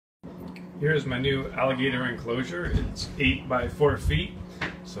Here's my new alligator enclosure. It's 8 by 4 feet,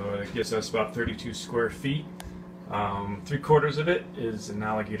 so it gives us about 32 square feet. 3/4 of it is an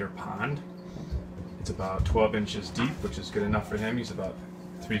alligator pond. It's about 12 inches deep, which is good enough for him. He's about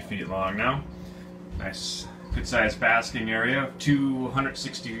 3 feet long now. Nice, good sized basking area.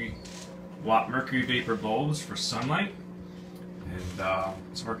 260 watt mercury vapor bulbs for sunlight. And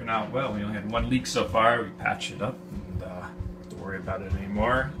it's working out well. We only had one leak so far. We patched it up and don't have to worry about it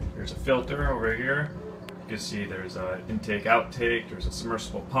anymore. There's a filter over here. You can see there's an intake outtake. There's a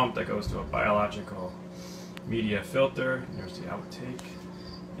submersible pump that goes to a biological media filter. And there's the outtake.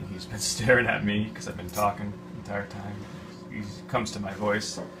 And he's been staring at me because I've been talking the entire time. He comes to my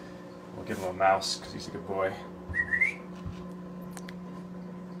voice. We'll give him a mouse because he's a good boy.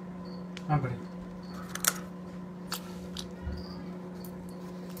 Come on, buddy.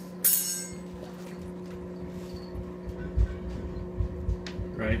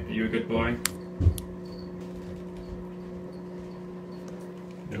 Right? Are you a good boy?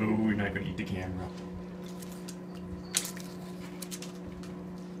 No, you're not going to eat the camera.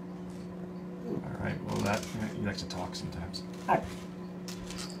 Alright, well he likes to talk sometimes. Hi.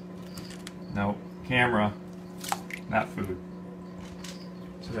 No, camera, not food.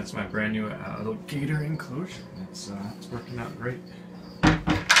 So that's my brand new Alligator enclosure. It's working out great.